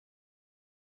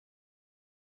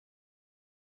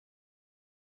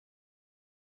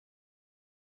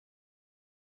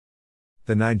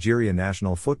The Nigeria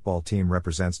national football team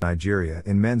represents Nigeria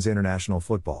in men's international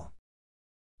football.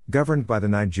 Governed by the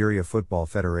Nigeria Football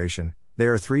Federation, they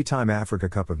are three-time Africa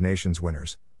Cup of Nations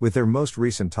winners, with their most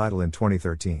recent title in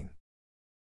 2013.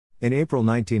 In April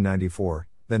 1994,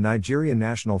 the Nigerian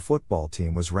national football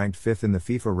team was ranked 5th in the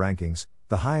FIFA rankings,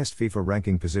 the highest FIFA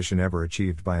ranking position ever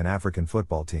achieved by an African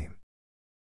football team.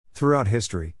 Throughout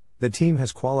history, the team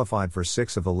has qualified for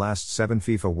 6 of the last 7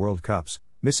 FIFA World Cups,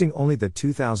 missing only the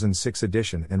 2006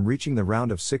 edition and reaching the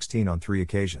round of 16 on 3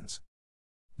 occasions.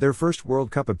 Their first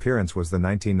World Cup appearance was the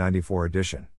 1994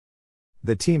 edition.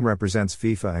 The team represents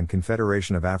FIFA and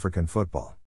Confederation of African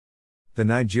Football. The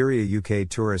Nigeria UK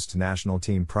tourist national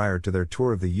team prior to their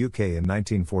tour of the UK in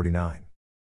 1949.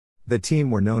 The team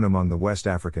were known among the West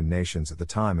African nations at the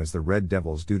time as the Red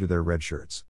Devils due to their red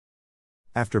shirts.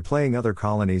 After playing other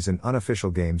colonies in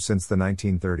unofficial games since the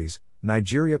 1930s,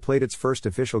 Nigeria played its first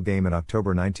official game in October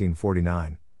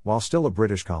 1949, while still a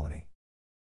British colony.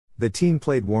 The team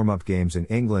played warm-up games in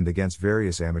England against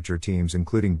various amateur teams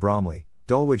including Bromley,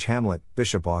 Dulwich Hamlet,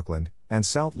 Bishop Auckland, and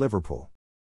South Liverpool.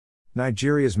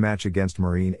 Nigeria's match against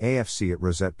Marine AFC at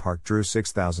Rosette Park drew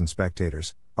 6,000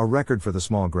 spectators, a record for the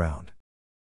small ground.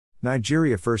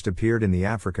 Nigeria first appeared in the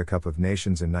Africa Cup of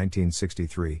Nations in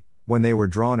 1963, when they were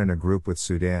drawn in a group with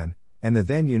Sudan, and the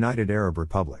then United Arab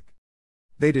Republic.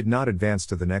 They did not advance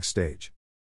to the next stage.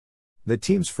 The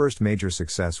team's first major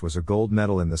success was a gold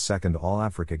medal in the second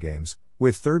All-Africa Games,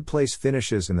 with third-place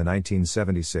finishes in the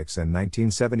 1976 and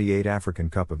 1978 African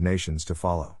Cup of Nations to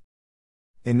follow.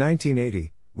 In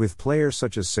 1980, with players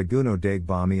such as Seguno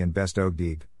Dagbami and Best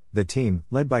Ogdig, the team,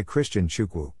 led by Christian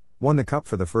Chukwu, won the cup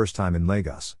for the first time in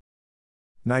Lagos.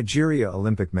 Nigeria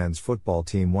Olympic men's football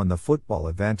team won the football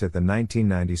event at the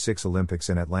 1996 Olympics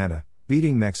in Atlanta,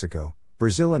 beating Mexico,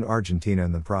 Brazil and Argentina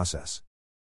in the process.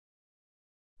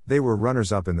 They were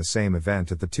runners-up in the same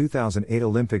event at the 2008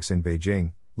 Olympics in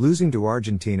Beijing, losing to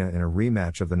Argentina in a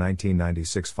rematch of the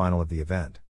 1996 final of the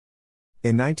event.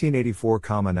 In 1984,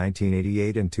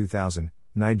 1988 and 2000,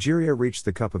 Nigeria reached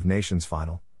the Cup of Nations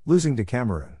final, losing to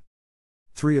Cameroon.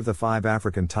 3 of the 5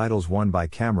 African titles won by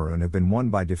Cameroon have been won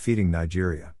by defeating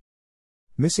Nigeria.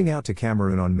 Missing out to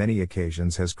Cameroon on many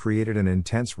occasions has created an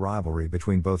intense rivalry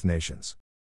between both nations.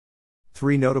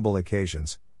 3 notable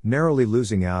occasions: narrowly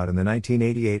losing out in the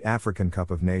 1988 African Cup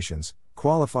of Nations,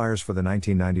 qualifiers for the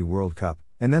 1990 World Cup,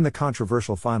 and then the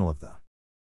controversial final of the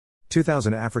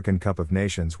 2000 African Cup of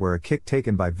Nations where a kick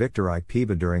taken by Victor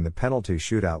Ikpeba during the penalty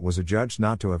shootout was adjudged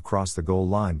not to have crossed the goal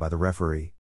line by the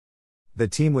referee. The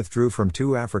team withdrew from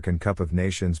 2 African Cup of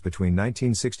Nations between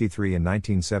 1963 and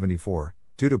 1974,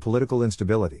 due to political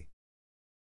instability.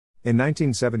 In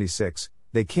 1976,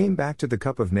 they came back to the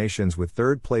Cup of Nations with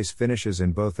third-place finishes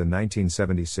in both the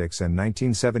 1976 and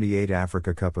 1978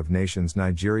 Africa Cup of Nations.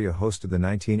 Nigeria hosted the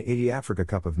 1980 Africa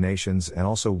Cup of Nations and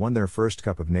also won their first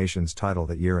Cup of Nations title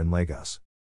that year in Lagos.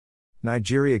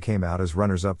 Nigeria came out as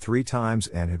runners-up 3 times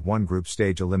and had won group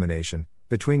stage elimination,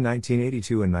 between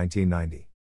 1982 and 1990.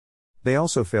 They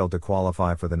also failed to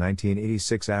qualify for the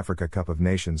 1986 Africa Cup of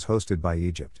Nations hosted by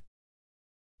Egypt.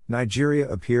 Nigeria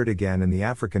appeared again in the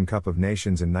African Cup of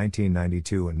Nations in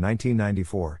 1992 and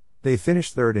 1994. They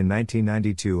finished 3rd in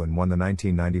 1992 and won the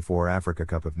 1994 Africa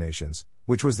Cup of Nations,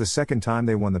 which was the second time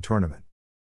they won the tournament.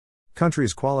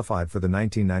 Countries qualified for the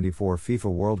 1994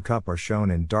 FIFA World Cup are shown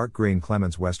in dark green.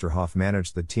 Clemens Westerhoff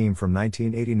managed the team from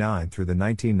 1989 through the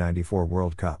 1994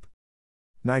 World Cup.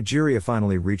 Nigeria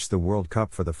finally reached the World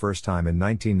Cup for the first time in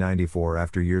 1994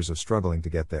 after years of struggling to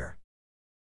get there.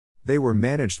 They were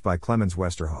managed by Clemens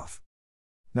Westerhoff.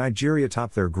 Nigeria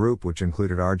topped their group, which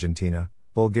included Argentina,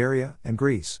 Bulgaria, and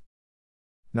Greece.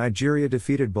 Nigeria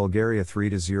defeated Bulgaria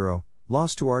 3-0,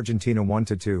 lost to Argentina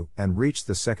 1-2, and reached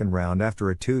the second round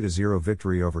after a 2-0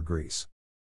 victory over Greece.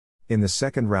 In the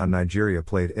second round, Nigeria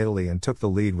played Italy and took the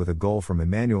lead with a goal from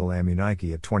Emmanuel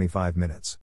Amunike at 25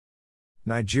 minutes.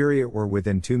 Nigeria were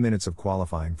within 2 minutes of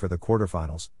qualifying for the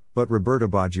quarterfinals, but Roberto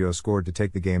Baggio scored to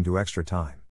take the game to extra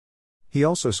time. He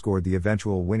also scored the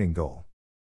eventual winning goal.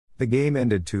 The game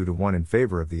ended 2-1 in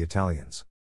favor of the Italians.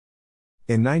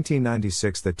 In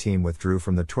 1996, the team withdrew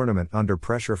from the tournament under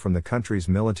pressure from the country's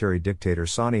military dictator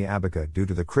Sani Abacha due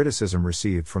to the criticism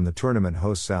received from the tournament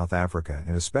host South Africa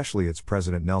and especially its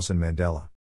president Nelson Mandela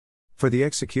for the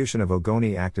execution of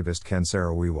Ogoni activist Ken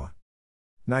Saro-Wiwa.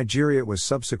 Nigeria was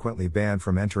subsequently banned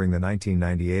from entering the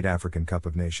 1998 African Cup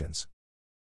of Nations.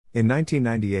 In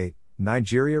 1998,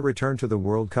 Nigeria returned to the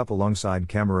World Cup alongside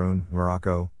Cameroon,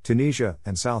 Morocco, Tunisia,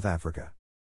 and South Africa.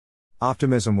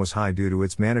 Optimism was high due to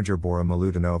its manager Bora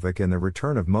Milutinovic and the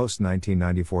return of most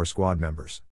 1994 squad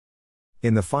members.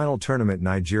 In the final tournament,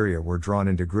 Nigeria were drawn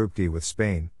into Group D with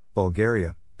Spain,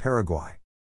 Bulgaria, Paraguay,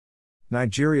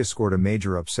 Nigeria scored a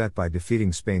major upset by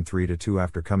defeating Spain 3-2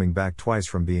 after coming back twice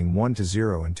from being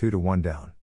 1-0 and 2-1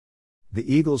 down.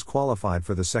 The Eagles qualified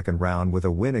for the second round with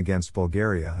a win against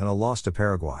Bulgaria and a loss to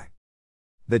Paraguay.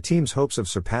 The team's hopes of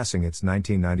surpassing its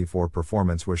 1994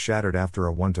 performance was shattered after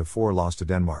a 1-4 loss to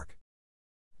Denmark.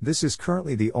 This is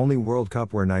currently the only World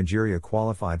Cup where Nigeria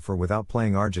qualified for without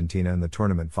playing Argentina in the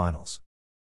tournament finals.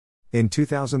 In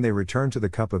 2000 they returned to the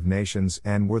Cup of Nations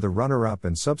and were the runner-up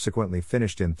and subsequently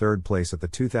finished in third place at the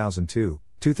 2002,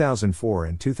 2004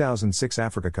 and 2006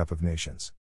 Africa Cup of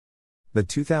Nations. The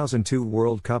 2002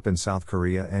 World Cup in South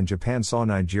Korea and Japan saw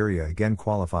Nigeria again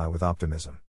qualify with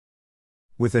optimism.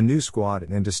 With a new squad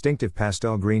and distinctive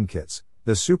pastel green kits,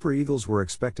 the Super Eagles were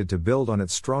expected to build on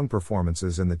its strong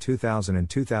performances in the 2000 and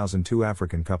 2002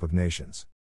 African Cup of Nations.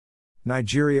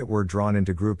 Nigeria were drawn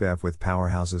into Group F with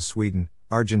powerhouses Sweden,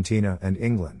 Argentina and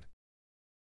England.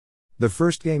 The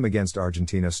first game against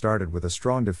Argentina started with a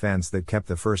strong defense that kept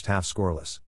the first half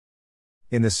scoreless.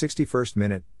 In the 61st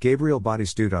minute, Gabriel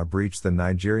Batistuta breached the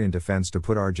Nigerian defense to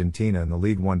put Argentina in the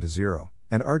lead 1-0,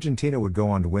 and Argentina would go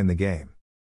on to win the game.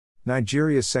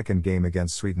 Nigeria's second game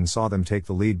against Sweden saw them take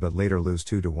the lead but later lose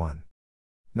 2-1.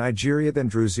 Nigeria then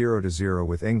drew 0-0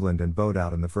 with England and bowed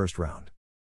out in the first round.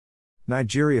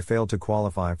 Nigeria failed to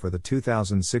qualify for the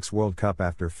 2006 World Cup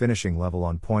after finishing level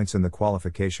on points in the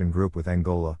qualification group with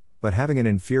Angola, but having an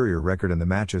inferior record in the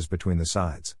matches between the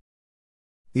sides.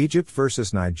 Egypt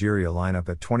vs Nigeria lineup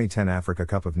at 2010 Africa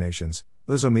Cup of Nations,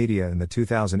 Uzomedia in the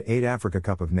 2008 Africa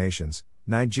Cup of Nations,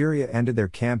 Nigeria ended their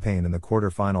campaign in the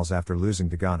quarter-finals after losing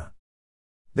to Ghana.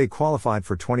 They qualified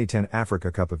for 2010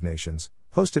 Africa Cup of Nations,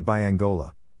 hosted by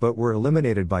Angola, but were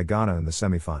eliminated by Ghana in the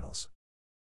semi-finals.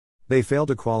 They failed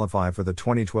to qualify for the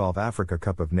 2012 Africa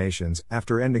Cup of Nations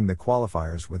after ending the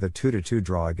qualifiers with a 2-2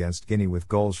 draw against Guinea with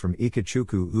goals from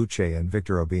Ikechukwu Uche and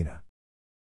Victor Obinna.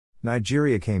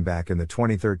 Nigeria came back in the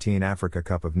 2013 Africa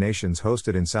Cup of Nations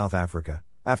hosted in South Africa.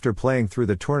 After playing through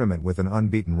the tournament with an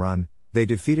unbeaten run, they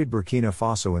defeated Burkina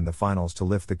Faso in the finals to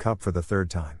lift the cup for the third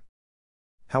time.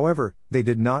 However, they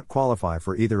did not qualify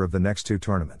for either of the next two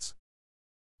tournaments.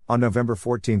 On November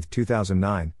 14,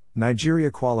 2009, Nigeria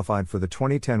qualified for the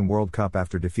 2010 World Cup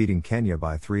after defeating Kenya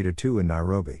by 3-2 in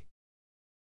Nairobi.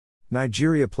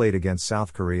 Nigeria played against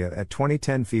South Korea at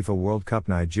 2010 FIFA World Cup.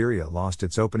 Nigeria lost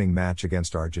its opening match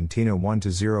against Argentina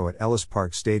 1-0 at Ellis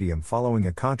Park Stadium following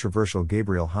a controversial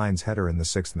Gabriel Hines header in the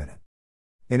 6th minute.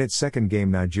 In its second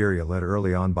game Nigeria led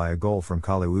early on by a goal from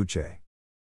Kalu Uche.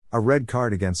 A red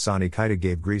card against Sani Keita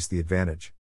gave Greece the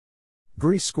advantage.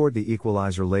 Greece scored the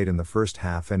equalizer late in the first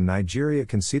half and Nigeria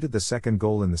conceded the second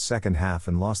goal in the second half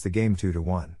and lost the game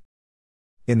 2-1.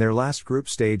 In their last group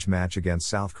stage match against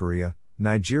South Korea,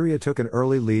 Nigeria took an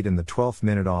early lead in the 12th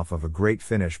minute off of a great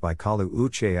finish by Kalu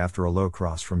Uche after a low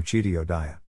cross from Chidi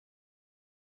Odaya.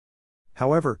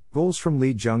 However, goals from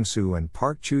Lee Jung-soo and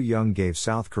Park Chu-young gave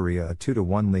South Korea a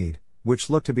 2-1 lead,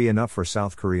 which looked to be enough for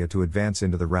South Korea to advance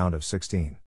into the round of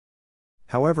 16.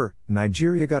 However,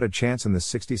 Nigeria got a chance in the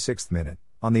 66th minute,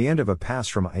 on the end of a pass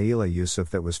from Aila Yusuf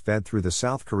that was fed through the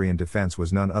South Korean defense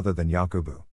was none other than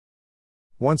Yakubu.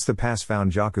 Once the pass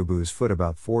found Yakubu's foot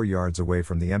about 4 yards away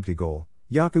from the empty goal,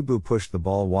 Yakubu pushed the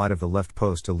ball wide of the left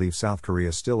post to leave South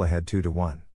Korea still ahead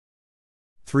 2-1.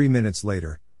 3 minutes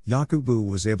later, Yakubu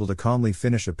was able to calmly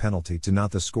finish a penalty to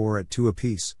knot the score at 2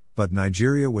 apiece, but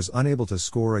Nigeria was unable to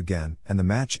score again and the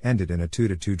match ended in a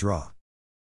 2-2 draw.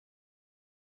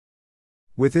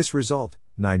 With this result,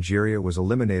 Nigeria was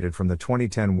eliminated from the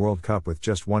 2010 World Cup with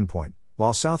just 1 point,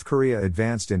 while South Korea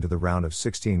advanced into the round of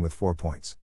 16 with 4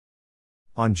 points.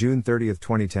 On June 30,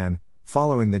 2010,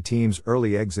 following the team's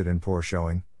early exit and poor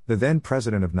showing, the then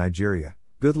president of Nigeria,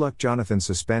 Goodluck Jonathan,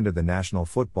 suspended the national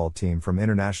football team from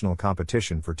international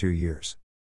competition for 2 years.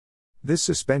 This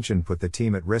suspension put the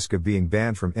team at risk of being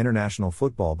banned from international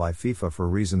football by FIFA for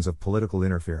reasons of political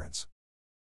interference.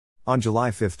 On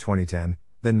July 5, 2010,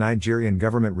 the Nigerian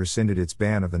government rescinded its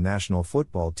ban of the national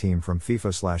football team from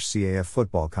FIFA/CAF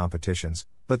football competitions,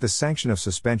 but the sanction of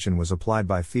suspension was applied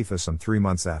by FIFA some 3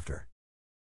 months after.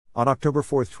 On October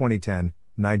 4, 2010,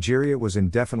 Nigeria was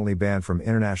indefinitely banned from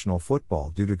international football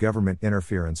due to government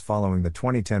interference following the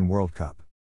 2010 World Cup.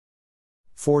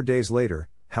 4 days later,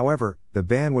 however, the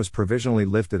ban was provisionally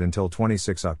lifted until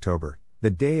 26 October,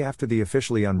 the day after the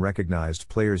officially unrecognized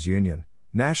Players Union,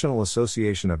 National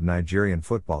Association of Nigerian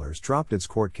Footballers, dropped its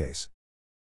court case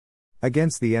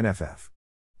against the NFF.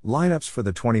 Lineups for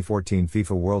the 2014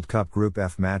 FIFA World Cup Group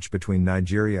F match between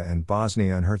Nigeria and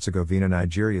Bosnia and Herzegovina.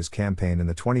 Nigeria's campaign in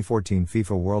the 2014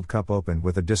 FIFA World Cup opened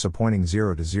with a disappointing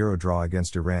 0-0 draw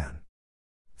against Iran.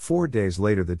 4 days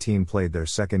later the team played their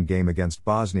second game against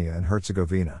Bosnia and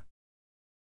Herzegovina.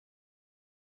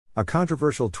 A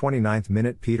controversial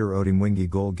 29th-minute Peter Odemwingie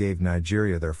goal gave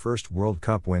Nigeria their first World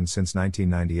Cup win since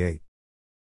 1998.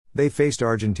 They faced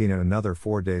Argentina another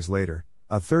 4 days later.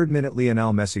 A third-minute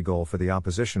Lionel Messi goal for the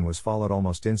opposition was followed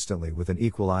almost instantly with an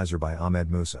equalizer by Ahmed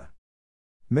Musa.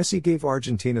 Messi gave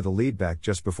Argentina the lead back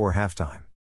just before halftime.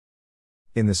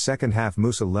 In the second half,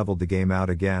 Musa leveled the game out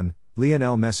again.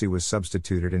 Lionel Messi was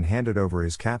substituted and handed over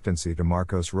his captaincy to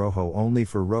Marcos Rojo, only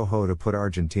for Rojo to put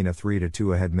Argentina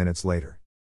 3-2 ahead minutes later.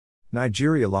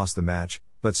 Nigeria lost the match,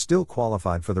 but still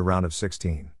qualified for the round of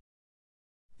 16.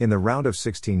 In the round of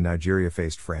 16, Nigeria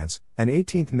faced France. An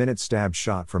 18th-minute stabbed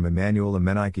shot from Emmanuel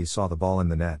Emenike saw the ball in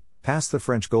the net, past the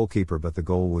French goalkeeper, but the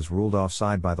goal was ruled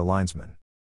offside by the linesman.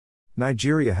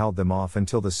 Nigeria held them off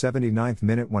until the 79th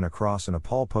minute when a cross and a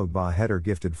Paul Pogba header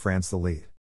gifted France the lead.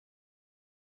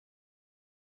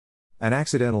 An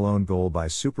accidental own goal by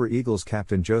Super Eagles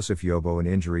captain Joseph Yobo in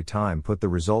injury time put the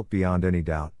result beyond any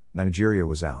doubt. Nigeria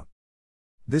was out.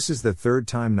 This is the third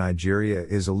time Nigeria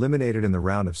is eliminated in the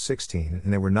round of 16,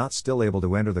 and they were not still able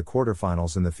to enter the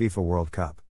quarterfinals in the FIFA World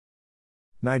Cup.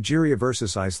 Nigeria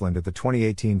vs Iceland at the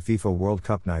 2018 FIFA World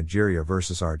Cup. Nigeria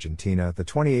vs Argentina at the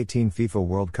 2018 FIFA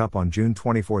World Cup. On June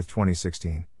 24,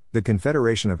 2016, the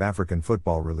Confederation of African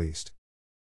Football released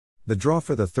the draw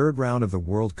for the third round of the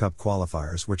World Cup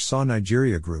qualifiers, which saw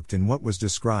Nigeria grouped in what was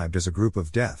described as a group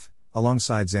of death,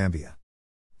 alongside Zambia,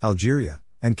 Algeria,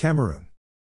 and Cameroon.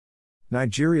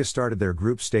 Nigeria started their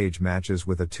group stage matches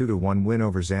with a 2-1 win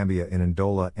over Zambia in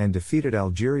Ndola and defeated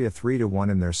Algeria 3-1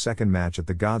 in their second match at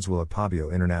the Godswill Akpabio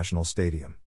International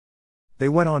Stadium. They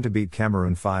went on to beat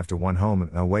Cameroon 5-1 home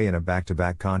and away in a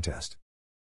back-to-back contest.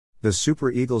 The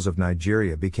Super Eagles of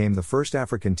Nigeria became the first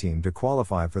African team to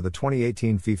qualify for the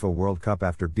 2018 FIFA World Cup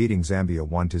after beating Zambia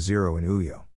 1-0 in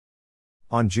Uyo.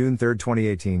 On June 3,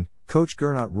 2018, coach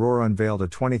Gernot Rohr unveiled a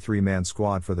 23-man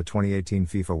squad for the 2018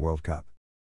 FIFA World Cup.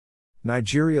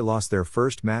 Nigeria lost their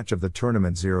first match of the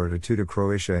tournament 0-2 to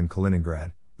Croatia in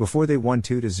Kaliningrad, before they won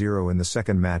 2-0 in the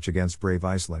second match against brave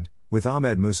Iceland, with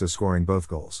Ahmed Musa scoring both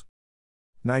goals.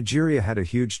 Nigeria had a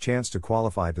huge chance to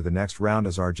qualify to the next round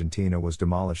as Argentina was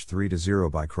demolished 3-0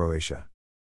 by Croatia.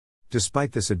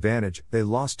 Despite this advantage, they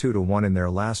lost 2-1 in their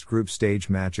last group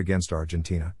stage match against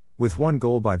Argentina, with one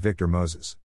goal by Victor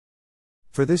Moses.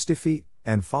 For this defeat,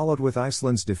 and followed with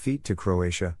Iceland's defeat to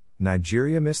Croatia,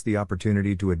 Nigeria missed the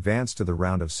opportunity to advance to the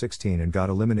round of 16 and got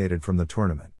eliminated from the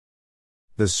tournament.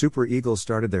 The Super Eagles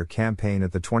started their campaign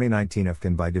at the 2019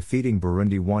 AFCON by defeating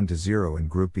Burundi 1-0 in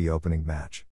Group B opening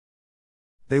match.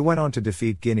 They went on to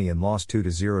defeat Guinea and lost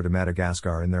 2-0 to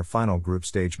Madagascar in their final group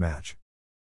stage match.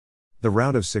 The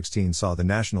round of 16 saw the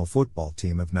national football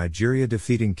team of Nigeria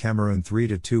defeating Cameroon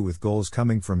 3-2 with goals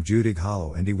coming from Jude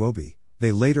Ighalo and Iwobi.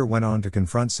 They later went on to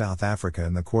confront South Africa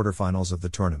in the quarterfinals of the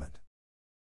tournament.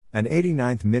 An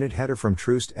 89th-minute header from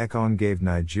Troost Ekong gave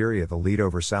Nigeria the lead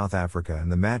over South Africa, and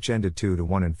the match ended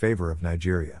 2-1 in favor of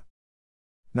Nigeria.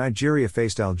 Nigeria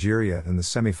faced Algeria in the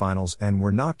semi-finals and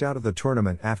were knocked out of the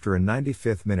tournament after a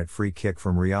 95th-minute free kick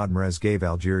from Riyad Mahrez gave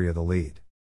Algeria the lead.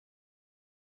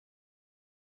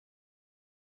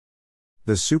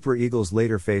 The Super Eagles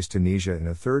later faced Tunisia in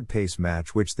a third-place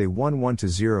match which they won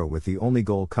 1-0 with the only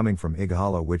goal coming from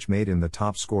Ighalo, which made him the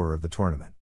top scorer of the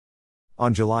tournament.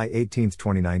 On July 18,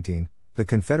 2019, the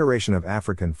Confederation of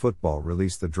African Football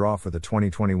released the draw for the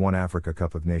 2021 Africa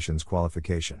Cup of Nations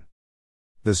qualification.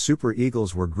 The Super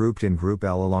Eagles were grouped in Group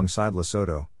L alongside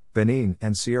Lesotho, Benin,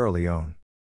 and Sierra Leone.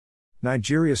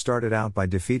 Nigeria started out by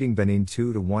defeating Benin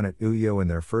 2-1 at Uyo in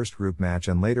their first group match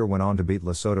and later went on to beat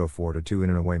Lesotho 4-2 in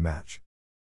an away match.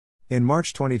 In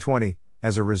March 2020,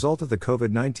 as a result of the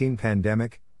COVID-19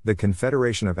 pandemic, the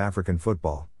Confederation of African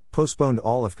Football postponed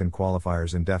all AFCON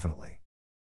qualifiers indefinitely.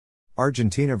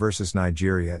 Argentina vs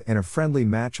Nigeria in a friendly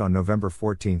match on November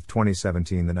 14,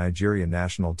 2017. The Nigerian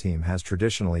national team has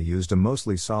traditionally used a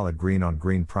mostly solid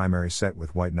green-on-green primary set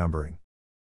with white numbering,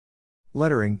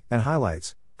 lettering, and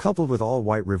highlights, coupled with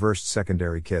all-white reversed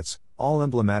secondary kits, all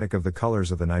emblematic of the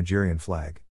colors of the Nigerian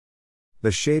flag.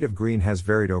 The shade of green has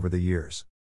varied over the years.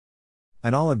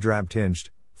 An olive drab tinged,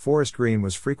 forest green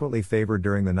was frequently favored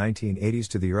during the 1980s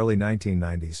to the early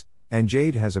 1990s, and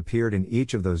jade has appeared in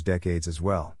each of those decades as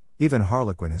well. Even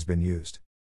harlequin has been used.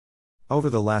 Over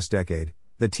the last decade,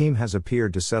 the team has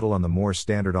appeared to settle on the more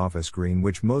standard office green,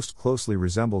 which most closely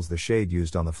resembles the shade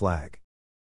used on the flag.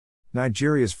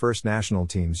 Nigeria's first national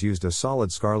teams used a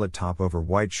solid scarlet top over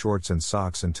white shorts and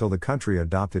socks until the country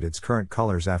adopted its current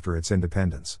colors after its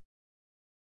independence.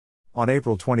 On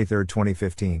April 23,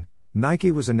 2015,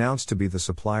 Nike was announced to be the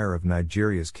supplier of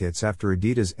Nigeria's kits after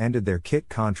Adidas ended their kit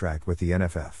contract with the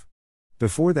NFF.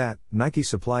 Before that, Nike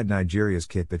supplied Nigeria's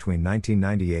kit between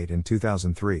 1998 and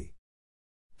 2003.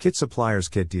 Kit suppliers.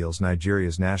 Kit deals.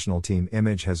 Nigeria's national team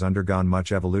image has undergone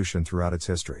much evolution throughout its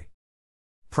history.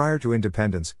 Prior to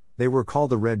independence, they were called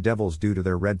the Red Devils due to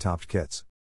their red-topped kits.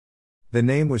 The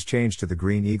name was changed to the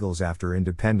Green Eagles after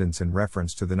independence in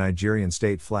reference to the Nigerian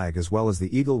state flag as well as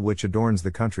the eagle which adorns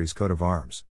the country's coat of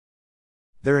arms.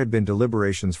 There had been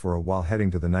deliberations for a while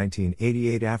heading to the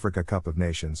 1988 Africa Cup of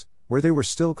Nations, where they were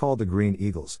still called the Green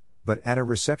Eagles, but at a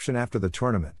reception after the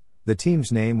tournament, the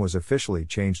team's name was officially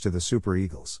changed to the Super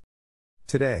Eagles.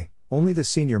 Today, only the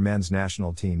senior men's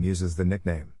national team uses the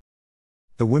nickname.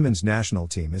 The women's national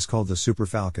team is called the Super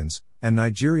Falcons, and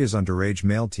Nigeria's underage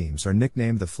male teams are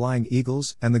nicknamed the Flying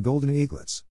Eagles and the Golden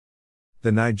Eaglets.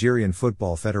 The Nigerian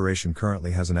Football Federation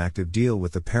currently has an active deal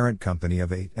with the parent company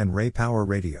of 8 and Ray Power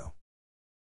Radio.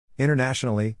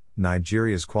 Internationally,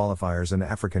 Nigeria's qualifiers and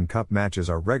African Cup matches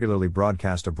are regularly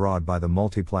broadcast abroad by the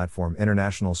multi-platform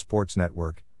International Sports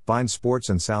Network, Vine Sports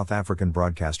and South African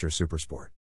broadcaster Supersport.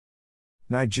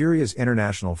 Nigeria's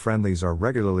international friendlies are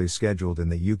regularly scheduled in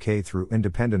the UK through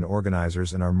independent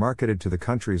organisers and are marketed to the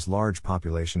country's large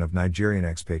population of Nigerian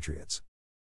expatriates.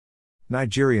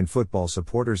 Nigerian football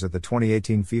supporters at the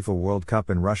 2018 FIFA World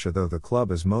Cup in Russia. Though the club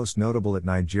is most notable at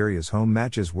Nigeria's home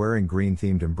matches wearing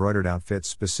green-themed embroidered outfits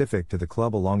specific to the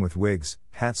club along with wigs,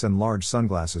 hats and large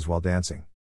sunglasses while dancing,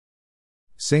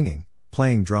 singing,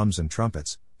 playing drums and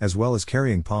trumpets, as well as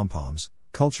carrying pom-poms,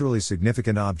 culturally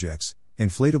significant objects,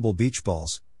 inflatable beach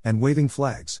balls, and waving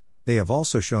flags. They have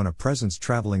also shown a presence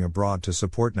traveling abroad to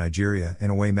support Nigeria in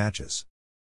away matches.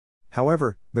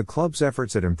 However, the club's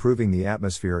efforts at improving the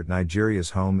atmosphere at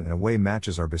Nigeria's home and away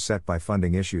matches are beset by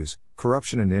funding issues,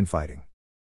 corruption and infighting.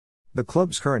 The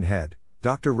club's current head,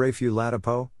 Dr. Rafiu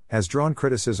Ladipo, has drawn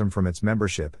criticism from its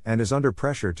membership and is under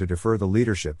pressure to defer the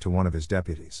leadership to one of his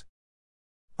deputies.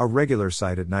 A regular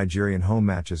sight at Nigerian home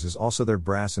matches is also their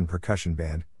brass and percussion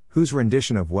band, whose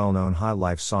rendition of well-known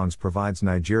high-life songs provides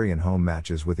Nigerian home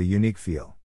matches with a unique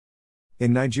feel.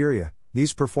 In Nigeria,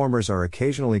 these performers are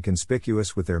occasionally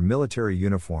conspicuous with their military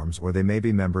uniforms or they may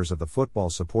be members of the Football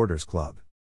Supporters Club.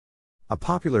 A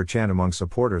popular chant among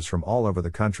supporters from all over the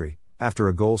country, after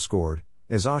a goal scored,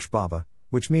 is Osh Baba,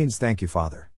 which means thank you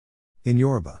Father, in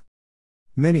Yoruba.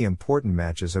 Many important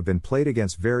matches have been played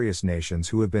against various nations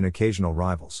who have been occasional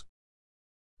rivals.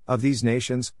 Of these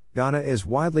nations, Ghana is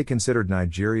widely considered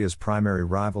Nigeria's primary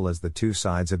rival as the two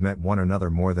sides have met one another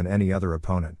more than any other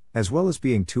opponent, as well as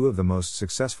being two of the most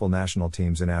successful national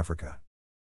teams in Africa.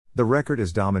 The record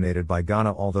is dominated by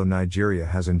Ghana, although Nigeria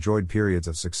has enjoyed periods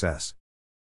of success.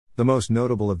 The most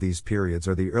notable of these periods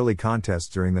are the early contests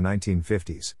during the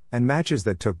 1950s, and matches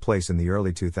that took place in the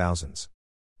early 2000s.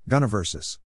 Ghana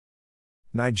vs.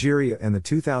 Nigeria in the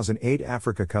 2008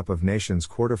 Africa Cup of Nations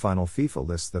quarterfinal. FIFA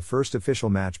lists the first official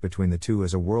match between the two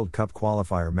as a World Cup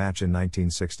qualifier match in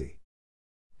 1960.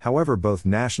 However, both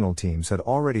national teams had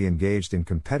already engaged in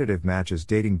competitive matches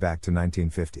dating back to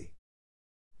 1950.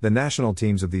 The national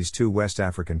teams of these two West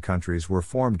African countries were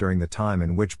formed during the time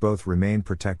in which both remained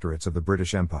protectorates of the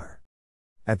British Empire.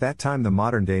 At that time, the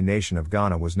modern-day nation of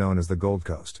Ghana was known as the Gold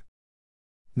Coast.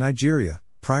 Nigeria,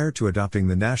 prior to adopting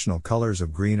the national colors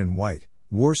of green and white,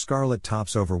 wore scarlet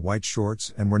tops over white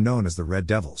shorts and were known as the Red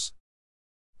Devils.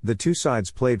 The two sides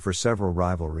played for several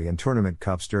rivalry and tournament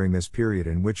cups during this period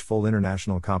in which full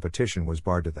international competition was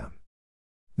barred to them.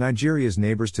 Nigeria's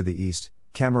neighbors to the east,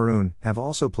 Cameroon, have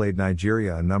also played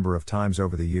Nigeria a number of times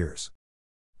over the years.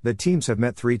 The teams have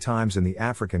met 3 times in the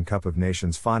African Cup of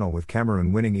Nations final, with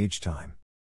Cameroon winning each time.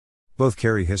 Both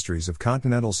carry histories of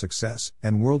continental success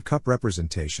and World Cup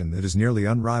representation that is nearly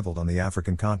unrivaled on the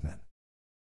African continent.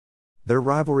 Their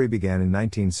rivalry began in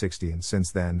 1960 and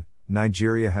since then,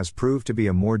 Nigeria has proved to be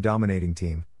a more dominating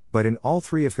team, but in all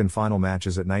 3 AFCON final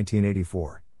matches at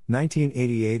 1984,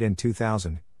 1988 and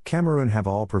 2000, Cameroon have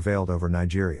all prevailed over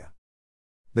Nigeria.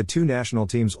 The two national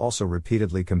teams also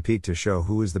repeatedly compete to show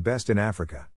who is the best in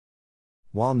Africa.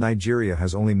 While Nigeria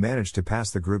has only managed to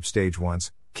pass the group stage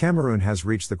once, Cameroon has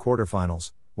reached the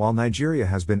quarterfinals, while Nigeria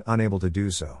has been unable to do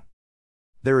so.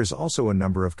 There is also a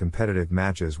number of competitive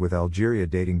matches with Algeria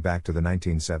dating back to the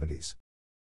 1970s.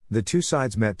 The two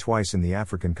sides met twice in the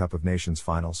African Cup of Nations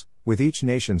finals, with each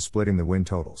nation splitting the win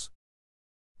totals.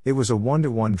 It was a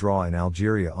 1-1 draw in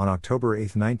Algeria on October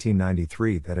 8,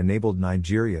 1993 that enabled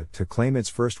Nigeria to claim its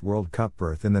first World Cup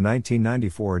berth in the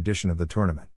 1994 edition of the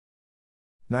tournament.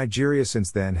 Nigeria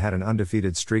since then had an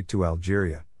undefeated streak to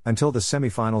Algeria, until the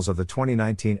semi-finals of the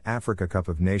 2019 Africa Cup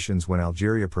of Nations when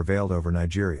Algeria prevailed over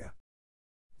Nigeria.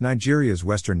 Nigeria's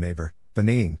western neighbor,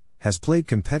 Benin, has played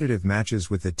competitive matches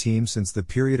with the team since the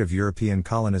period of European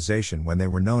colonization when they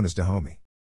were known as Dahomey.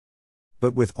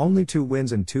 But with only 2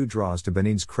 wins and 2 draws to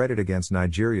Benin's credit against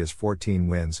Nigeria's 14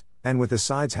 wins, and with the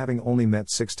sides having only met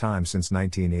 6 times since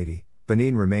 1980,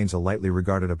 Benin remains a lightly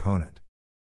regarded opponent.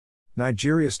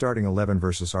 Nigeria starting 11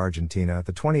 versus Argentina at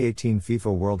the 2018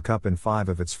 FIFA World Cup. In 5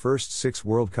 of its first 6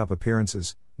 World Cup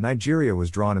appearances, Nigeria was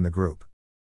drawn in the group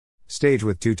stage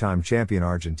with 2-time champion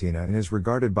Argentina and is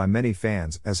regarded by many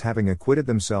fans as having acquitted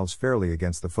themselves fairly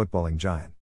against the footballing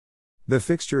giant. The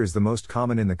fixture is the most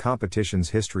common in the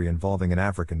competition's history involving an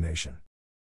African nation.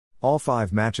 All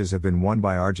 5 matches have been won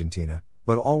by Argentina,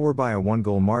 but all were by a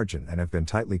 1-goal margin and have been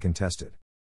tightly contested.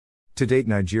 To date,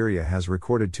 Nigeria has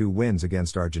recorded 2 wins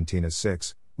against Argentina's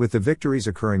 6, with the victories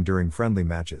occurring during friendly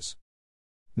matches.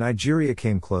 Nigeria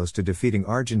came close to defeating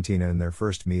Argentina in their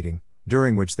first meeting,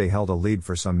 during which they held a lead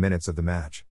for some minutes of the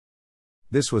match.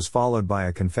 This was followed by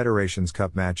a Confederations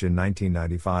Cup match in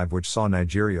 1995 which saw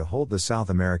Nigeria hold the South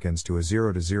Americans to a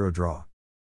 0-0 draw.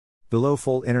 Below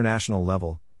full international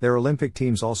level, their Olympic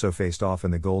teams also faced off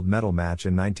in the gold medal match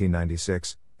in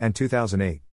 1996 and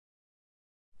 2008.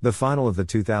 The final of the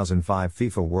 2005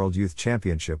 FIFA World Youth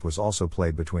Championship was also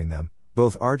played between them.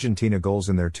 Both Argentina goals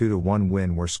in their 2-1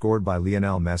 win were scored by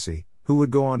Lionel Messi, who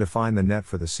would go on to find the net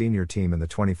for the senior team in the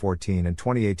 2014 and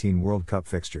 2018 World Cup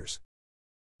fixtures.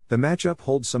 The matchup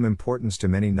holds some importance to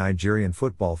many Nigerian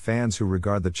football fans who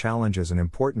regard the challenge as an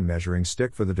important measuring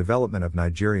stick for the development of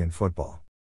Nigerian football.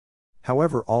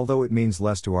 However, although it means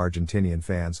less to Argentinian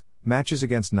fans, matches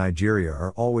against Nigeria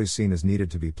are always seen as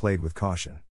needed to be played with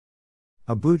caution.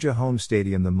 Abuja home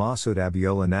stadium. The Masoud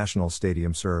Abiola National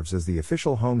Stadium serves as the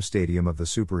official home stadium of the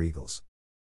Super Eagles.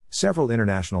 Several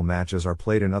international matches are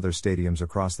played in other stadiums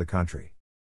across the country.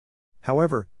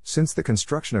 However, since the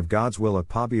construction of God's Will at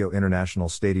Pabio International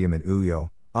Stadium in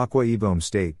Uyo, Akwa Ibom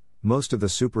State, most of the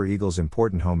Super Eagles'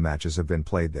 important home matches have been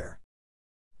played there.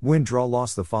 Win, draw,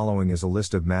 loss. The following is a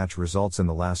list of match results in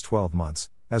the last 12 months,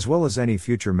 as well as any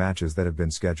future matches that have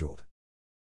been scheduled.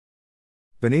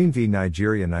 Benin v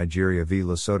Nigeria, Nigeria v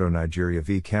Lesotho, Nigeria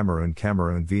v Cameroon,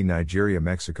 Cameroon v Nigeria,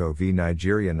 Mexico v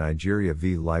Nigeria, Nigeria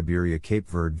v Liberia, Cape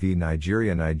Verde v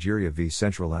Nigeria, Nigeria v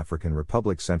Central African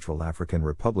Republic, Central African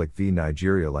Republic v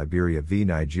Nigeria, Liberia v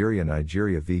Nigeria,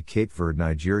 Nigeria v Cape Verde,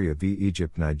 Nigeria v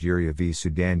Egypt, Nigeria v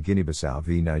Sudan, Guinea-Bissau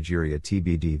v Nigeria,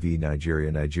 TBD v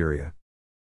Nigeria, Nigeria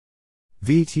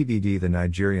v TBD. The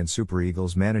Nigerian Super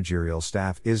Eagles managerial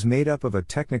staff is made up of a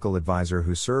technical advisor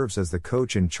who serves as the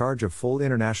coach in charge of full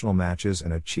international matches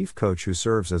and a chief coach who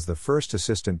serves as the first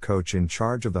assistant coach in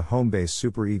charge of the home-based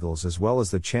Super Eagles as well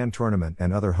as the CHAN tournament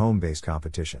and other home-based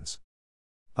competitions.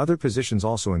 Other positions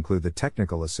also include the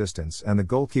technical assistants and the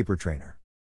goalkeeper trainer.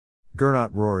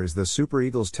 Gernot Rohr is the Super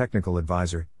Eagles technical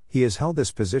advisor. He has held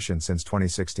this position since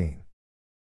 2016.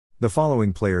 The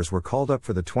following players were called up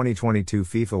for the 2022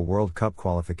 FIFA World Cup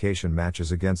qualification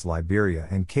matches against Liberia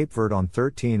and Cape Verde on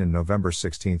 13 and November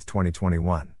 16,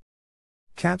 2021.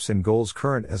 Caps and goals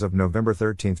current as of November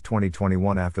 13,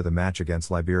 2021 after the match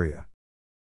against Liberia.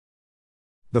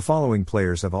 The following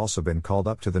players have also been called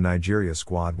up to the Nigeria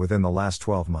squad within the last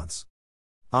 12 months.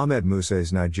 Ahmed Musa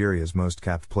is Nigeria's most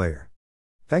capped player.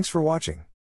 Thanks for watching.